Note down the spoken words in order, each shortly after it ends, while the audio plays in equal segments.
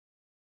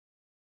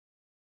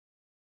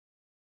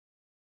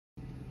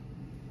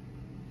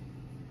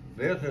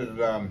This is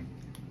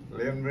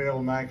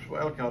Lenville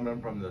Maxwell coming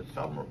from the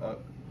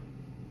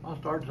I'll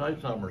start to say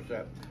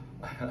Somerset.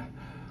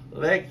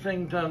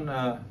 Lexington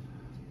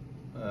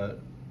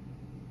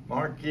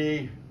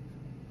Marquis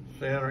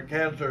Center,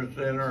 Cancer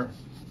Center,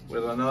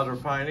 with another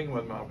painting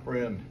with my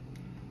friend,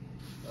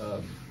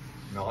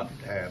 not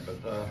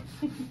Tabitha,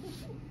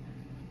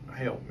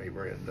 help me,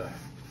 Brenda.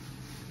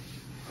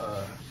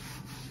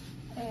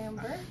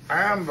 Amber.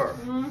 Amber.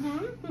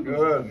 Mm-hmm.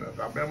 Goodness,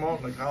 I've been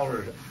wanting to call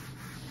her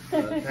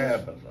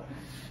Tabitha.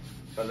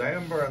 But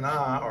Amber and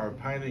I are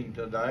painting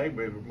today.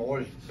 We've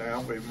moistened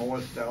down our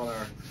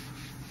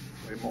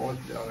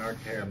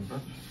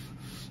canvas,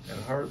 and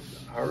hers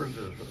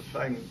is the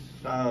same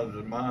size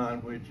as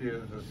mine, which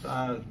is the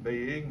size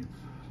being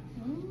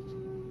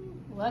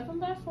 11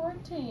 by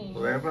 14.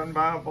 11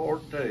 by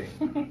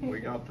 14. We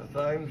got the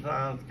same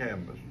size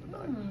canvas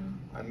today.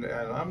 And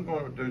I'm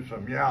going to do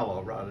some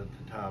yellow right at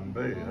the time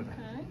being.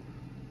 Okay.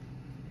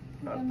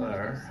 Right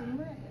there. Some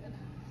red.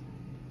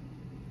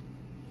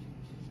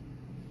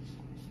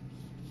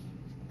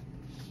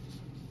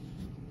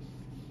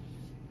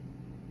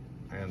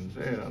 And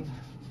then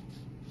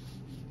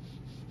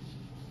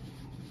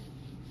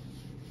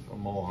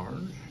some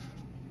orange.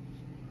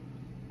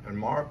 And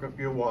Mark, if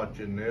you're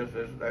watching this,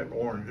 that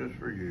orange is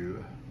for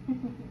you.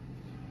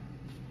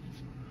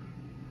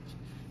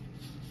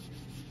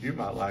 You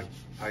might like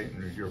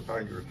painting with your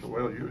fingers so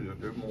well, you just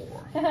do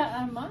more.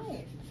 I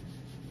might.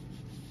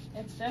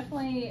 It's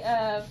definitely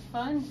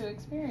fun to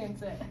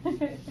experience it.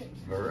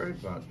 Very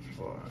much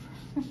fun.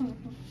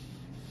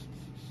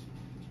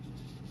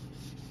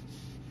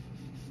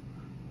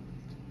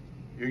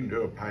 You can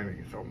do a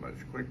painting so much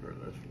quicker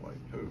this way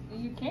too.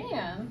 You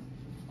can.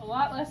 A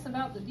lot less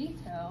about the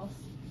details.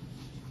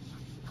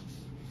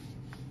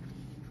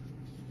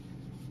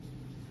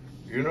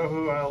 You know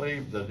who I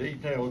leave the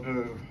detail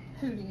to?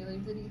 Who do you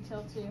leave the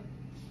detail to?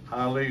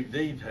 I leave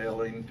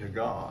detailing to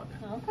God.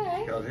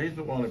 Okay. Because He's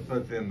the one who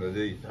puts in the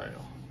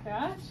detail.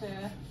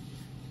 Gotcha.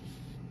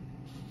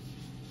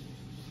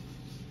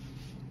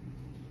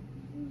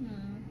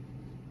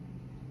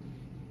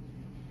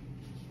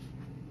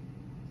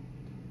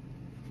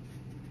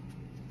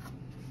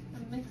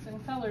 I'm mixing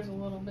colors a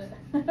little bit.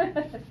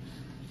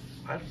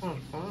 That's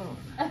what's fun.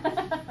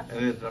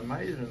 And it's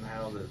amazing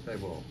how that they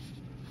will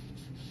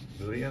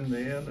blend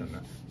in and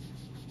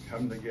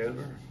come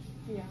together.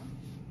 Yeah.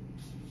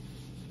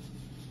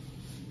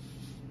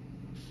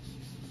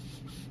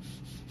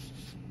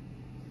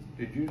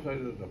 Did you say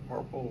there's a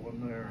purple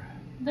one there?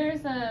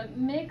 There's a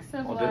mix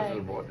of Oh,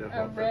 like this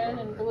a red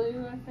and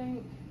blue, I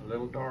think. A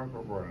little darker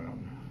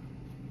brown.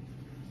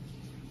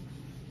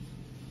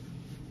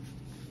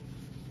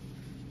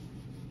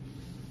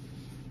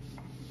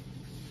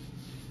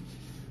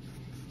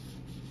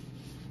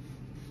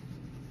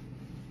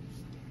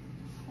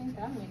 I think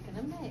I'm making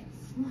a mess.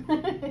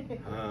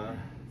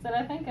 Said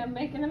I think I'm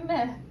making a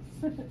mess.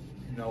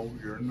 No,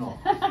 you're not.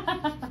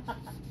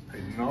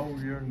 No,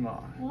 you're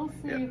not. We'll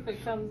see if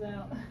it comes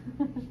out.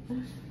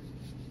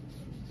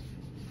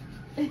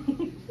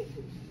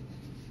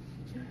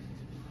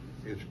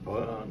 It's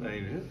fun,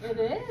 ain't it? It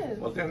is.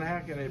 Well, then how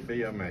can it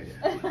be a mess?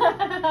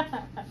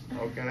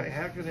 Okay,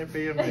 how can it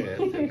be a mess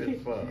if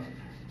it's fun?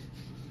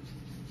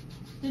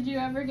 Did you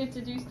ever get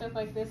to do stuff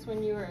like this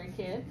when you were a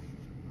kid?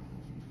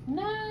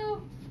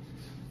 No.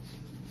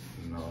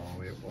 No,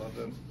 it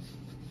wasn't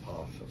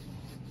possible.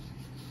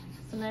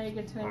 So now you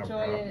get to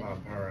enjoy it. My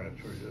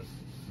parents were just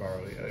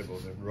barely able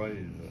to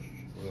raise us,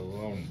 let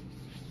alone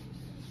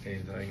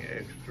anything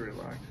extra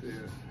like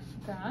this.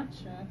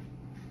 Gotcha.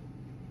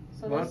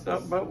 So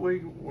But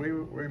we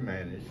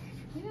managed.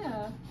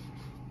 Yeah.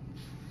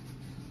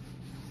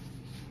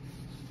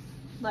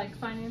 Like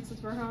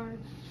finances were hard.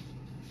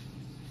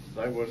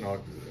 They were not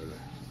good.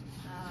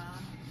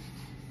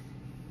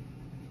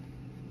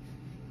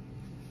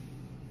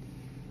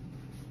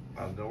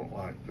 I don't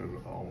like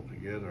to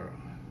altogether.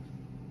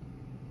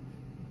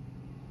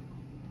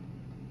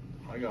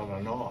 I got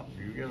a knot.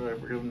 You get a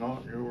real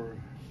knot in your...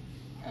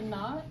 A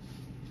knot?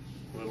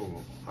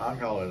 Little, I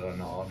call it a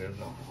knot. It's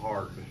a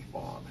hard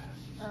spot.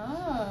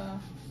 Oh.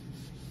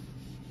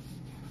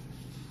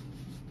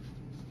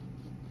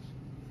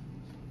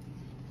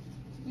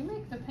 You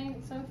make the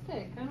paint so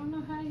thick. I don't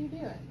know how you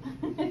do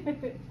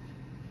it.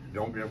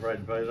 Don't be afraid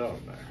to put it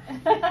on there.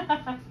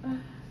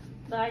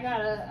 I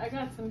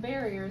got some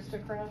barriers to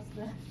cross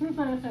then.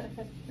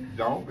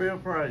 Don't be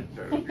afraid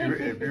to.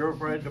 If you're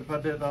afraid to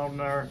put it on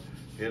there,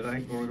 it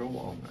ain't gonna go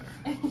on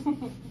there.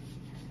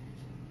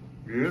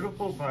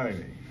 Beautiful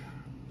painting.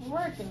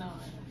 Working on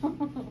it.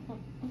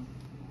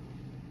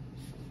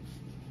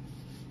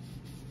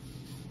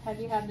 Have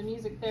you had the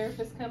music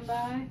therapist come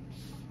by?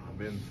 I've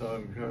been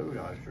sung to,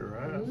 I sure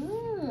have.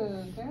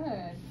 Ooh,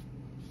 good.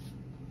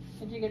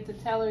 Did you get to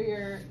tell her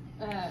your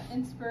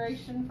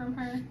inspiration from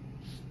her?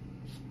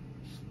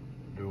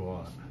 Do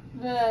what?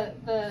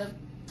 The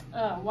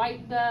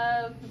white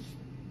dove,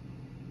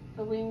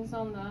 the wings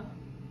on the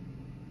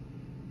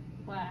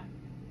black.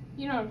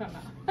 You know what I'm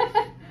talking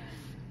about.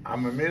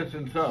 I'm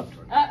missing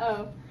something.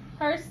 Uh-oh.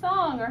 her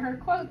song or her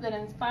quote that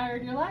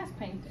inspired your last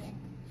painting.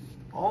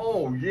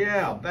 Oh,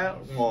 yeah,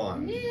 that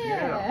one.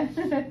 Yeah.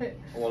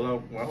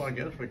 Well, I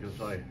guess we could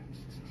say,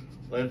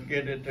 let's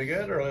get it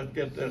together. Let's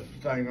get this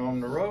thing on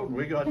the road.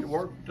 We got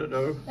work to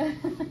do.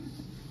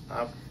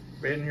 I've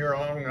been here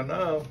long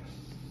enough,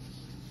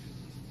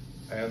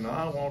 and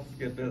I want to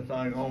get this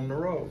thing on the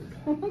road.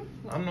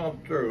 I'm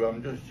not through.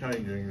 I'm just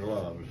changing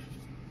gloves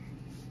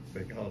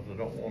because I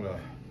don't want to.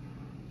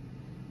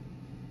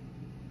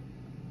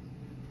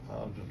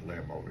 I'll just lay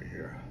them over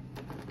here.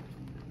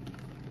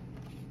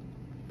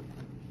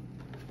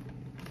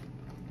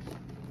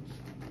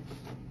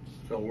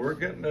 So we're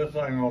getting this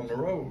thing on the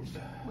road.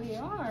 We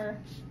are.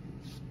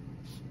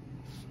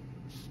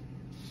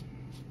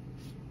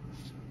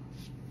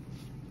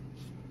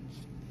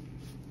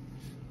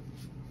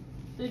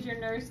 Did your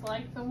nurse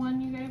like the one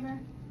you gave her?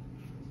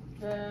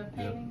 The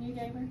painting you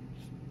gave her?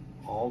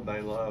 Oh, they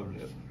loved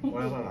it.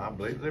 Well, and I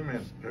believe they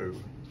meant to.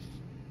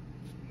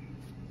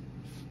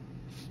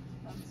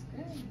 That's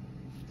good.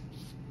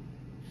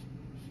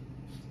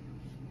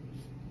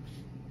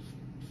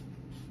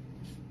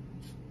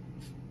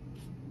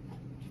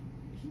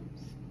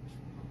 Oops.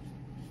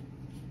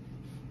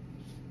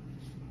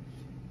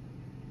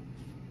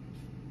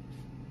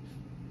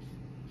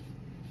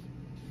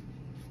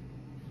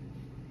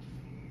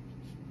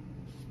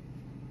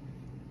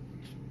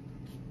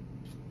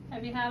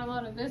 Have you had a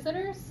lot of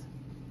visitors?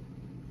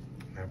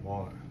 Have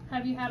what?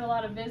 Have you had a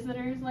lot of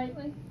visitors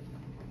lately?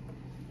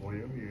 Well,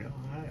 yeah,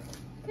 I have.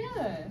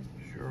 Good.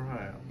 Sure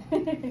have.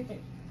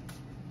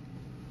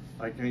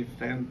 I can't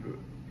stand to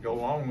go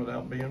long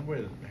without being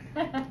with me.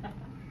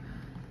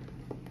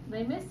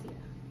 They miss you.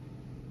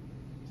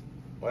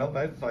 Well,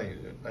 they say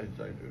to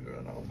do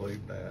it. I'll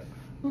believe that.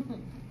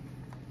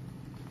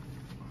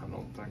 I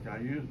don't think I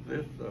used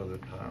this the other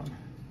time.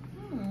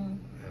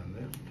 And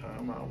this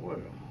time I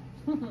will.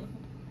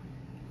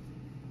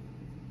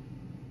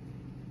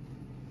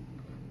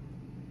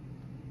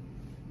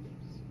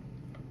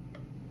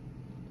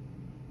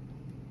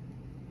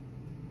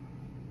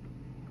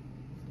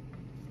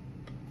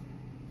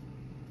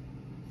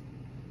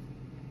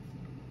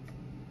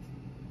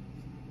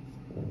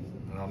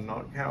 And I'm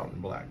not counting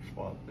black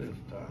spot this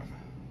time.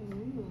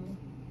 Ooh.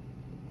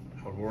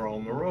 Because we're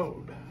on the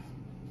road.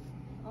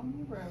 On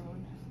the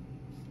road.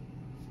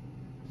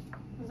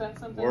 Is that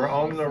something? We're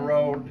on the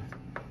road.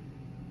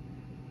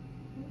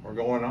 We're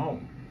going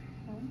home.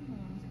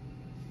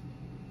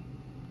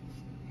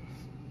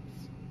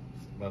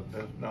 But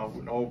there's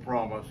no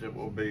promise it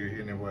will be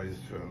anyway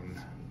soon.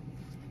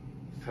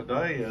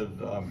 Today is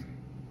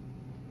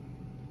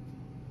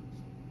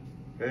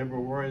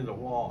February the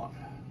what?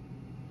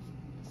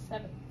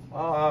 7th. Oh,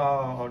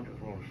 I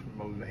just want to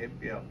smooth the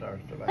hippie out there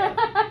so bad.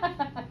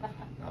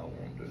 I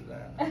won't do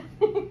that.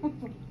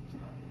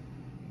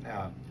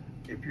 Now,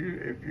 if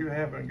you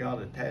haven't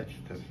got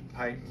attached to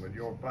painting with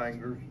your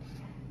fingers,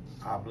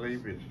 I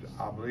believe you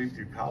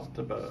caught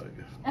the bug.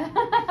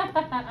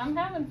 I'm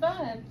having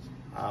fun.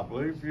 I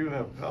believe you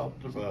have caught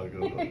the bug.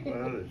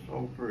 That is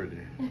so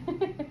pretty.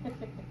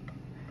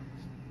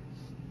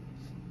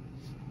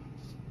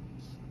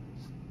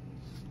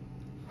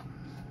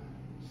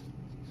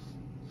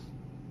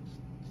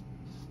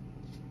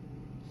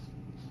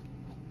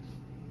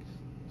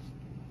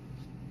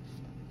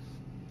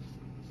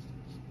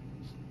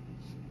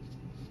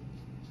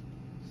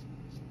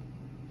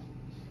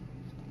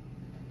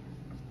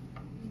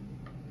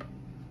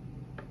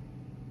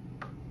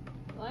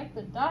 I like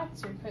the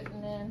dots you're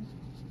putting in.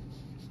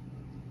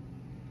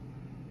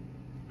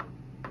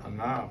 A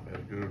knife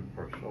is good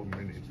for so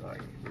many things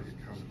when it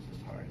comes to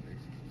painting.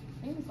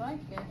 Seems like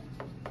it.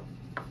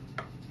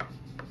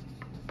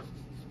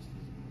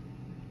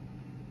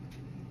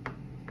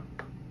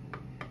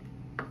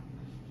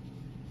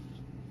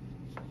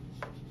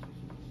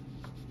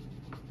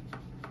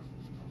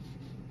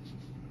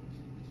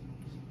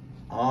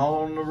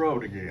 On the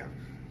road again.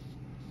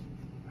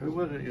 Who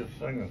was it just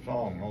sing a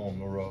song on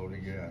the road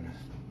again?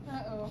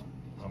 Uh-oh.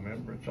 I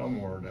remember it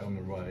somewhere down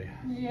the way.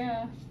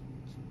 Yeah.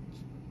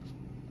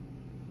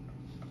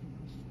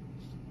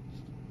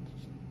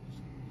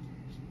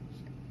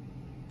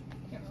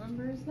 Can't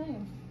remember his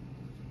name.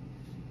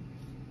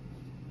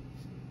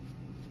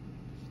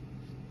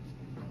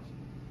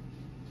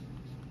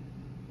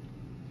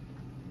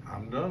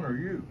 I'm done, or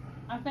you?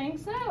 I think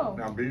so.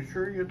 Now be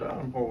sure you're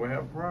done before we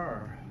have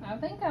prayer. I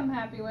think I'm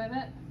happy with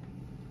it.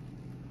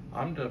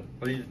 I'm just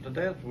pleased to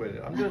death with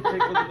it. I'm just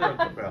tickled to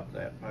death about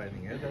that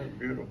painting. It is a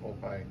beautiful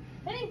painting.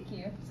 Thank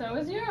you. So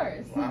is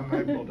yours. Well,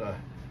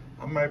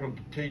 I'm able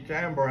to teach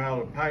Amber how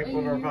to paint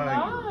with her You fingers.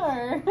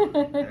 are.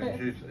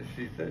 And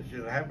she said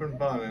she's having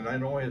fun, and I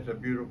know it's a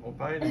beautiful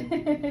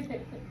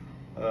painting.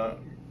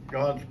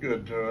 God's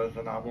good to us,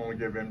 and I want to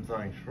give him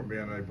thanks for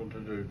being able to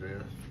do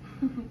this.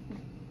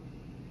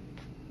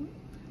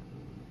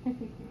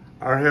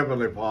 Our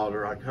Heavenly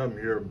Father, I come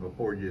here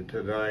before you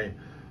today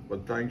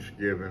with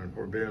thanksgiving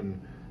for being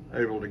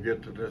able to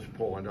get to this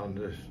point on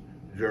this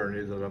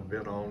journey that I've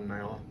been on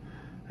now.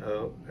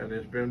 And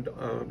it's been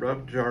a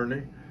rough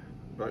journey,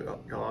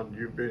 But God,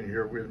 you've been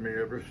here with me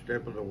every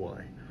step of the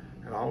way.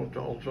 And I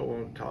also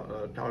want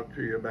to talk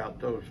to you about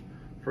those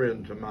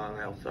friends of mine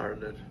out there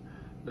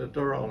that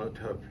they're on a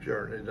tough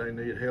journey. They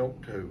need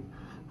help too.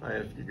 I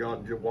ask you,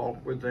 God, to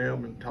walk with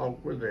them and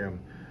talk with them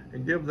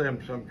and give them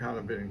some kind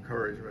of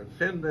encouragement.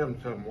 Send them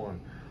someone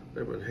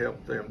that would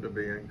help them to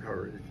be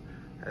encouraged,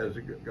 as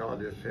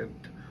God has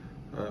sent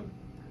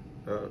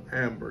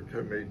Amber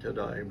to me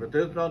today. But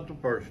this is not the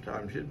first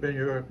time. She's been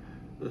here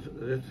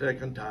this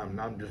second time,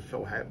 and I'm just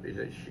so happy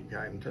that she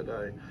came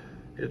today.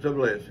 It's a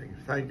blessing.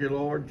 Thank you,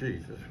 Lord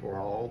Jesus, for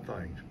all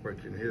things. For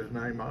it's in His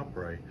name I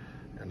pray,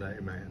 and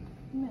amen.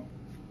 Amen.